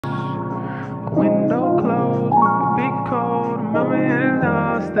my man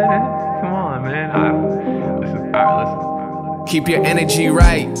lost it. Come on, man. Listen, all right, listen. Keep your energy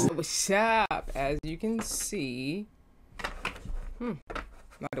right. What's up? As you can see,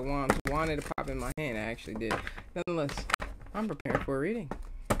 not the wands wanted to pop in my hand. I actually did. Nonetheless, I'm preparing for a reading,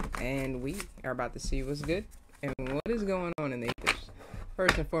 and we are about to see what's good and what is going on in the ethers.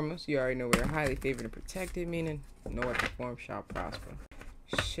 First and foremost, you already know we're highly favored and protected, meaning no weapon form shall prosper.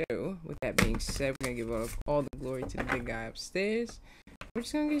 So, with that being said, we're gonna give all the glory to the big guy upstairs. We're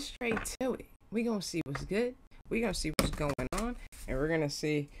just gonna get straight to it. We're gonna see what's good. We're gonna see what's going on, and we're gonna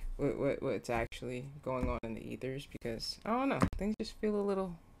see what's actually going on in the ethers, because I don't know, things just feel a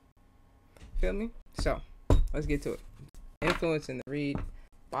little, feel me? So let's get to it. Influence in the read.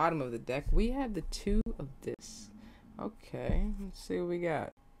 Bottom of the deck, we have the two of this. Okay, let's see what we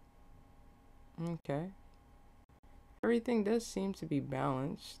got. Okay, everything does seem to be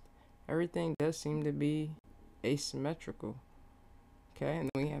balanced. Everything does seem to be asymmetrical. Okay, and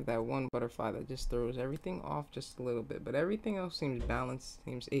then we have that one butterfly that just throws everything off just a little bit, but everything else seems balanced,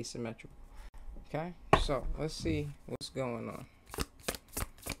 seems asymmetrical. Okay, so let's see what's going on.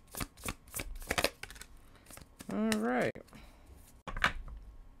 All right,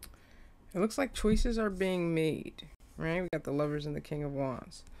 it looks like choices are being made, right? We got the Lovers and the King of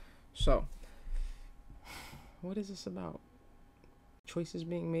Wands. So what is this about? Choices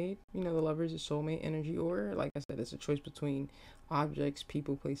being made. You know, the Lovers is soulmate energy, or like I said, it's a choice between objects,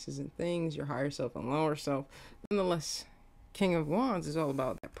 people, places, and things, your higher self and lower self. Nonetheless, King of Wands is all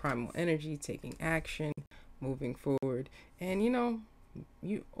about that primal energy, taking action, moving forward, and you know,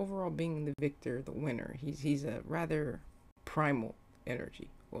 you overall being the victor, the winner. He's a rather primal energy,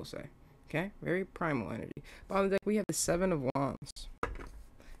 we'll say. Okay, very primal energy. Bottom of the deck, we have the Seven of Wands.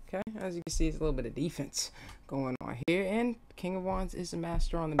 Okay, as you can see, it's a little bit of defense going on here, and King of Wands is a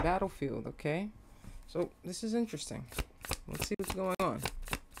master on the battlefield. Okay, so this is interesting. Let's see what's going on.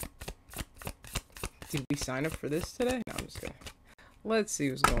 Did we sign up for this today? No, I'm just kidding. Let's see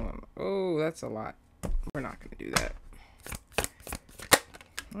what's going on. Oh, that's a lot. We're not gonna do that.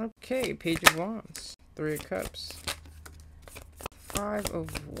 Okay, Page of Wands, Three of Cups, Five of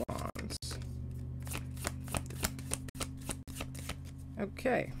Wands.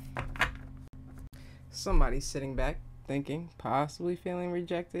 Okay, somebody's sitting back thinking, possibly feeling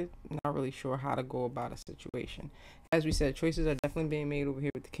rejected, not really sure how to go about a situation. As we said, choices are definitely being made over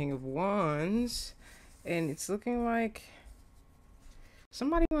here with the King of Wands, and it's looking like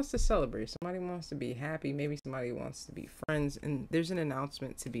somebody wants to celebrate, somebody wants to be happy, maybe somebody wants to be friends, and there's an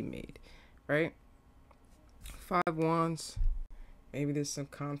announcement to be made, right? Five Wands, maybe there's some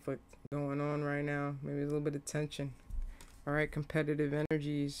conflict going on right now, maybe there's a little bit of tension. All right, competitive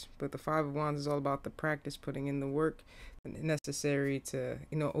energies, but the Five of Wands is all about the practice, putting in the work necessary to,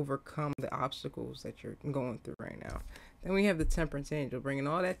 you know, overcome the obstacles that you're going through right now. Then we have the Temperance Angel, bringing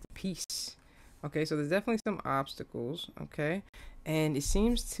all that to peace. Okay, so there's definitely some obstacles, okay, and it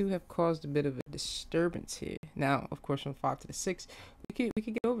seems to have caused a bit of a disturbance here. Now, of course, from 5 to the 6, we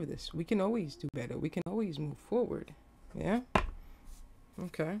could get over this. We can always do better. We can always move forward. Yeah.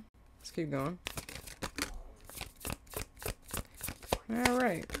 Okay, let's keep going. All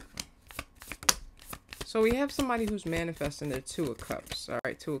right, so we have somebody who's manifesting their Two of Cups. All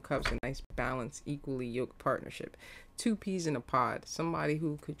right, Two of Cups, a nice balanced, equally yoked partnership. Two peas in a pod, somebody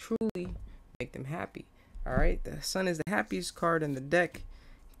who could truly make them happy. All right, the Sun is the happiest card in the deck.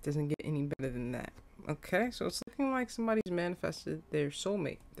 Doesn't get any better than that. Okay, so it's looking like somebody's manifested their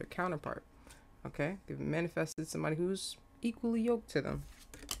soulmate, their counterpart. Okay, they've manifested somebody who's equally yoked to them.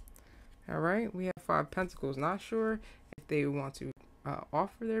 All right, we have Five Pentacles. Not sure if they want to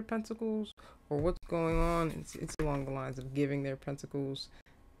offer their pentacles or what's going on. It's along the lines of giving their pentacles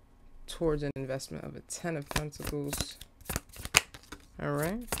towards an investment of a Ten of Pentacles. All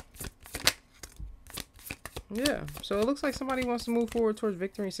right, yeah, so it looks like somebody wants to move forward towards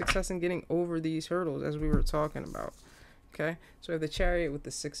victory and success and getting over these hurdles, as we were talking about. Okay, so we have the Chariot with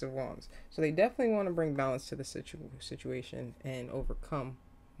the Six of Wands, so they definitely want to bring balance to the situation and overcome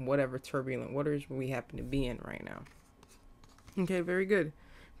whatever turbulent waters we happen to be in right now. Okay, very good.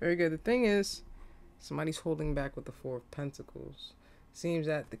 Very good. The thing is, somebody's holding back with the Four of Pentacles. Seems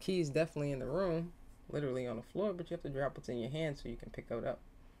that the key is definitely in the room, literally on the floor, but you have to drop what's in your hand so you can pick it up.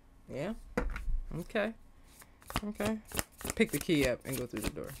 Yeah? Okay. Okay. Pick the key up and go through the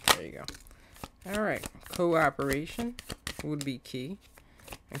door. There you go. All right. Cooperation would be key.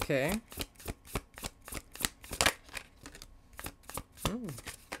 Okay.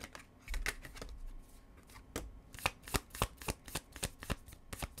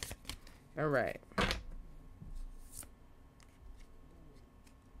 All right.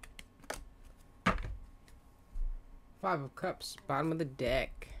 Five of Cups, bottom of the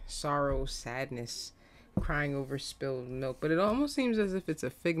deck. Sorrow, sadness, crying over spilled milk. But it almost seems as if it's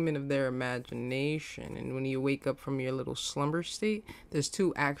a figment of their imagination. And when you wake up from your little slumber state, there's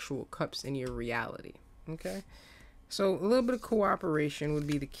two actual cups in your reality. Okay? So a little bit of cooperation would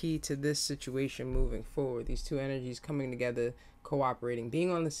be the key to this situation moving forward. These two energies coming together, cooperating,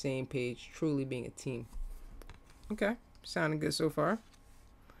 being on the same page, truly being a team. Okay, sounding good so far.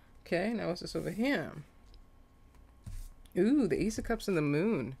 Okay, now what's this over here? Ooh, the Ace of Cups and the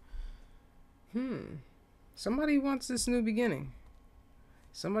Moon. Somebody wants this new beginning.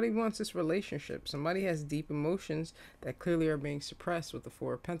 Somebody wants this relationship. Somebody has deep emotions that clearly are being suppressed with the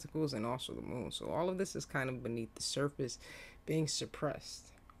Four of Pentacles and also the Moon. So all of this is kind of beneath the surface, being suppressed.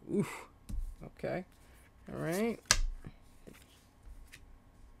 Oof. Okay. All right.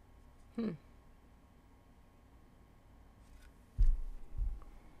 The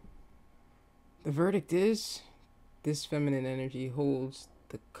verdict is this feminine energy holds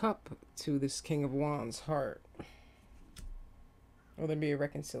the cup to this King of Wands heart. Will there be a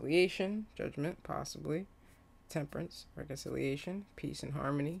reconciliation, judgment, possibly, temperance, reconciliation, peace and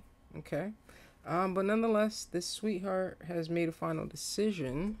harmony? Okay. But nonetheless, this sweetheart has made a final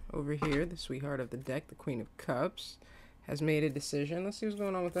decision over here. The sweetheart of the deck, the Queen of Cups, has made a decision. Let's see what's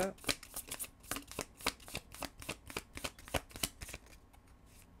going on with that.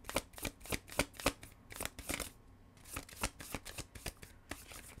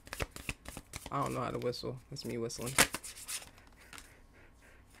 I don't know how to whistle. That's me whistling.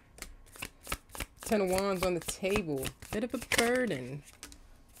 Ten of Wands on the table. Bit of a burden.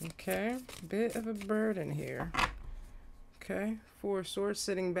 Okay. Bit of a burden here. Okay. Four of Swords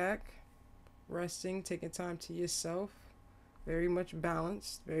sitting back. Resting. Taking time to yourself. Very much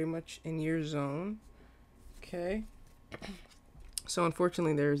balanced. Very much in your zone. Okay. So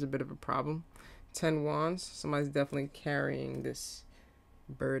unfortunately there is a bit of a problem. 10 Wands. Somebody's definitely carrying this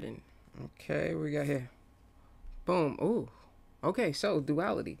burden. Okay, what we got here? Boom. Oh, okay, so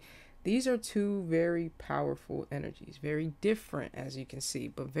duality. These are two very powerful energies, very different as you can see,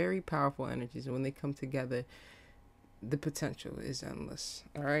 but very powerful energies. And when they come together, the potential is endless.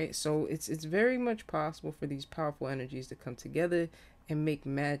 All right, so it's very much possible for these powerful energies to come together and make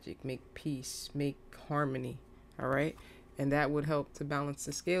magic, make peace, make harmony. All right, and that would help to balance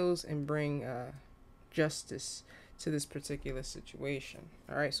the scales and bring justice to this particular situation.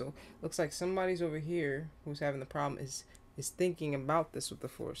 All right, so looks like somebody's over here who's having the problem is thinking about this with the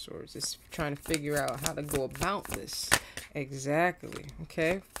Four of Swords. Is trying to figure out how to go about this exactly.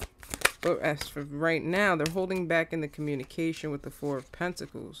 Okay, but as for right now, they're holding back in the communication with the Four of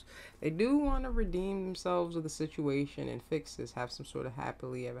Pentacles. They do want to redeem themselves with the situation and fix this, have some sort of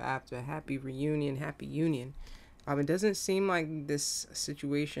happily ever after, happy reunion, happy union. It doesn't seem like this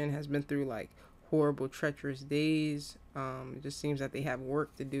situation has been through like horrible, treacherous days. It just seems that they have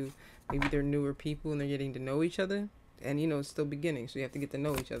work to do. Maybe they're newer people and they're getting to know each other. And, you know, it's still beginning, so you have to get to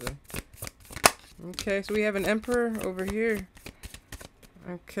know each other. Okay, so we have an Emperor over here.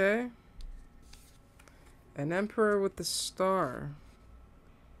 Okay. An Emperor with the Star.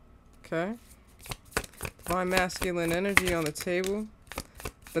 Okay. Divine Masculine energy on the table.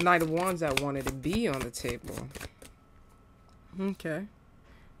 The Knight of Wands that wanted to be on the table. Okay.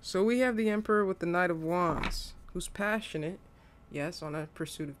 So we have the Emperor with the Knight of Wands, who's passionate. Yes, on a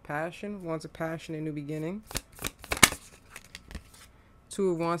pursuit of passion. Wants a passionate new beginning. Two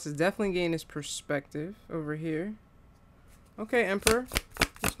of Wands is definitely gaining his perspective over here. Okay, Emperor.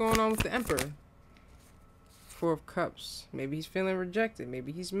 What's going on with the Emperor? Four of Cups. Maybe he's feeling rejected.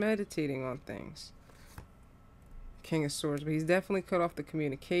 Maybe he's meditating on things. King of Swords. But he's definitely cut off the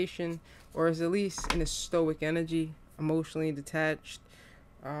communication, or is at least in a stoic energy, emotionally detached.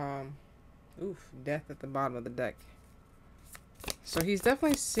 Death at the bottom of the deck. So he's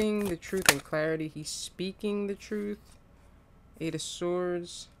definitely seeing the truth in clarity. He's speaking the truth. Eight of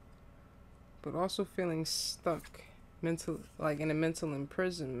Swords. But also feeling stuck. Like in a mental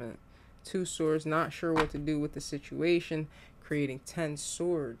imprisonment. Two Swords, not sure what to do with the situation. Creating 10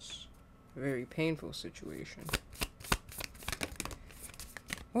 Swords. A very painful situation.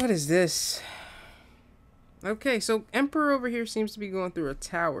 What is this? Okay, so Emperor over here seems to be going through a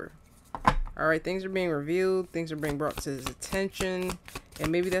tower. Alright, things are being revealed. Things are being brought to his attention.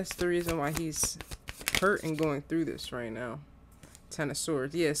 And maybe that's the reason why he's hurt and going through this right now. 10 of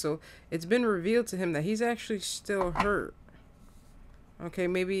Swords. Yeah, so it's been revealed to him that he's actually still hurt. Okay,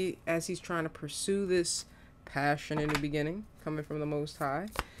 maybe as he's trying to pursue this passion in the beginning, coming from the Most High,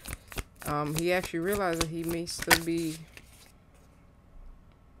 he actually realized that he may still be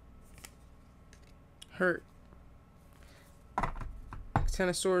hurt. 10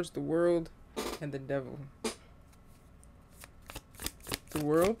 of Swords, the world, and the devil. The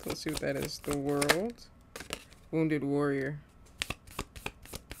World. Let's see what that is. The World. Wounded Warrior.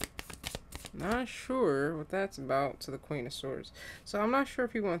 Not sure what that's about to the Queen of Swords. So I'm not sure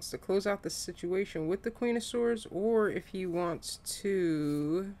if he wants to close out the situation with the Queen of Swords or if he wants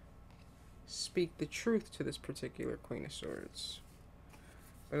to speak the truth to this particular Queen of Swords.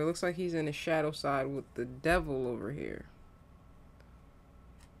 But it looks like he's in the shadow side with the Devil over here.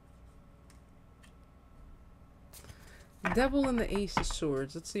 Devil and the Ace of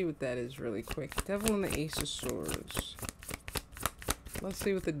Swords. Let's see what that is really quick. Devil and the Ace of Swords. Let's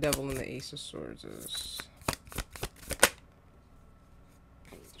see what the Devil and the Ace of Swords is.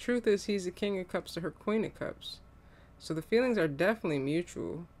 Truth is, he's the King of Cups to her Queen of Cups. So the feelings are definitely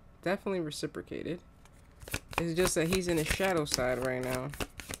mutual. Definitely reciprocated. It's just that he's in his shadow side right now.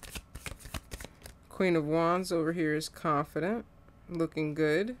 Queen of Wands over here is confident. Looking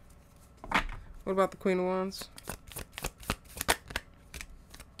good. What about the Queen of Wands?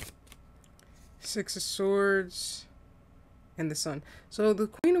 Six of Swords. And the Sun. So the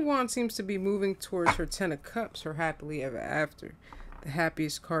Queen of Wands seems to be moving towards her Ten of Cups, her happily ever after. The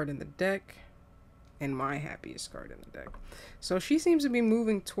happiest card in the deck. And my happiest card in the deck. So she seems to be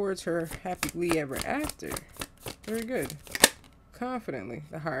moving towards her happily ever after. Very good. Confidently.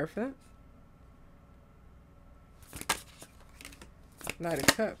 The Hierophant. Knight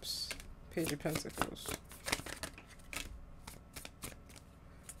of Cups. Page of Pentacles.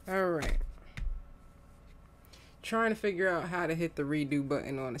 Alright. Trying to figure out how to hit the redo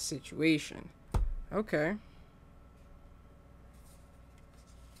button on a situation. Okay.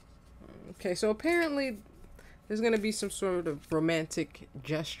 Okay, so apparently there's going to be some sort of romantic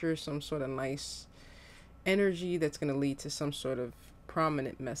gesture, some sort of nice energy that's going to lead to some sort of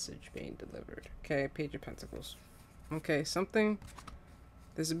prominent message being delivered. Okay, Page of Pentacles. Okay, something...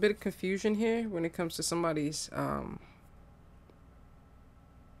 There's a bit of confusion here when it comes to somebody's...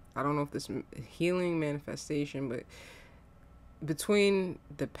 I don't know if this healing manifestation, but between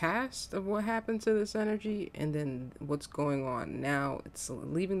the past of what happened to this energy and then what's going on now, it's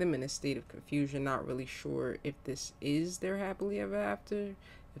leaving them in a state of confusion, not really sure if this is their happily ever after,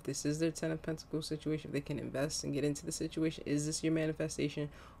 if this is their Ten of Pentacles situation, if they can invest and get into the situation. Is this your manifestation,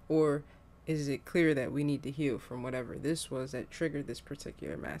 or is it clear that we need to heal from whatever this was that triggered this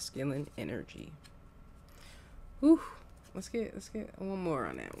particular masculine energy? Whew. Let's get one more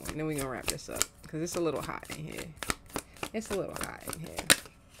on that one. Then we're going to wrap this up. Because it's a little hot in here. It's a little hot in here.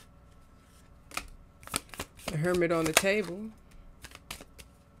 The Hermit on the table.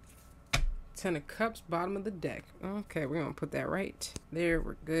 Ten of Cups, bottom of the deck. Okay, we're going to put that right there.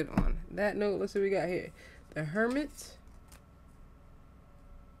 We're good on that note. Let's see what we got here. The Hermit.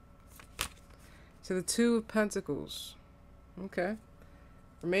 To the Two of Pentacles. Okay.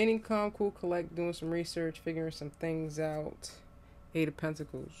 Remaining calm, cool, collect, doing some research, figuring some things out. Eight of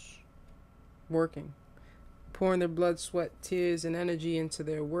Pentacles. Working. Pouring their blood, sweat, tears, and energy into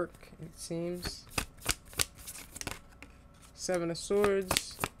their work, it seems. Seven of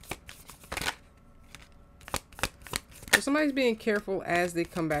Swords. So somebody's being careful as they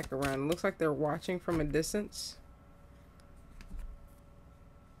come back around. It looks like they're watching from a distance.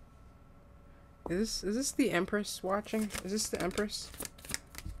 Is this the Empress watching? Is this the Empress?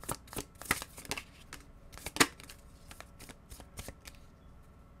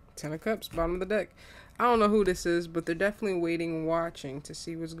 Ten of Cups, bottom of the deck. I don't know who this is, but they're definitely waiting, watching to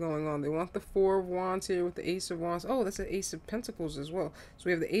see what's going on. They want the Four of Wands here with the Ace of Wands. Oh, that's an Ace of Pentacles as well. So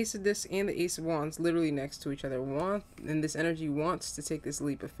we have the Ace of Discs and the Ace of Wands literally next to each other. And this energy wants to take this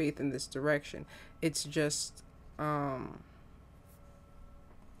leap of faith in this direction. It's just, what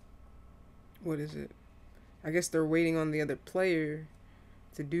is it? I guess they're waiting on the other player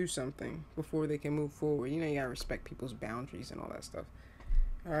to do something before they can move forward. You know, you gotta respect people's boundaries and all that stuff.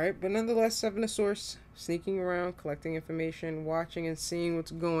 Alright, but nonetheless, Seven of Swords, sneaking around, collecting information, watching and seeing what's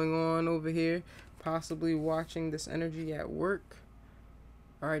going on over here. Possibly watching this energy at work.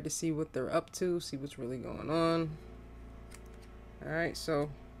 Alright, to see what they're up to, see what's really going on. Alright, so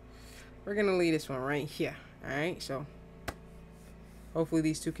we're going to leave this one right here. Alright, so hopefully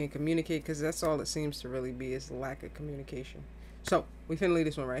these two can communicate, because that's all it seems to really be, is the lack of communication. So, we finna leave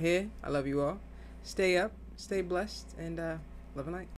this one right here. I love you all. Stay up, stay blessed, and love and light.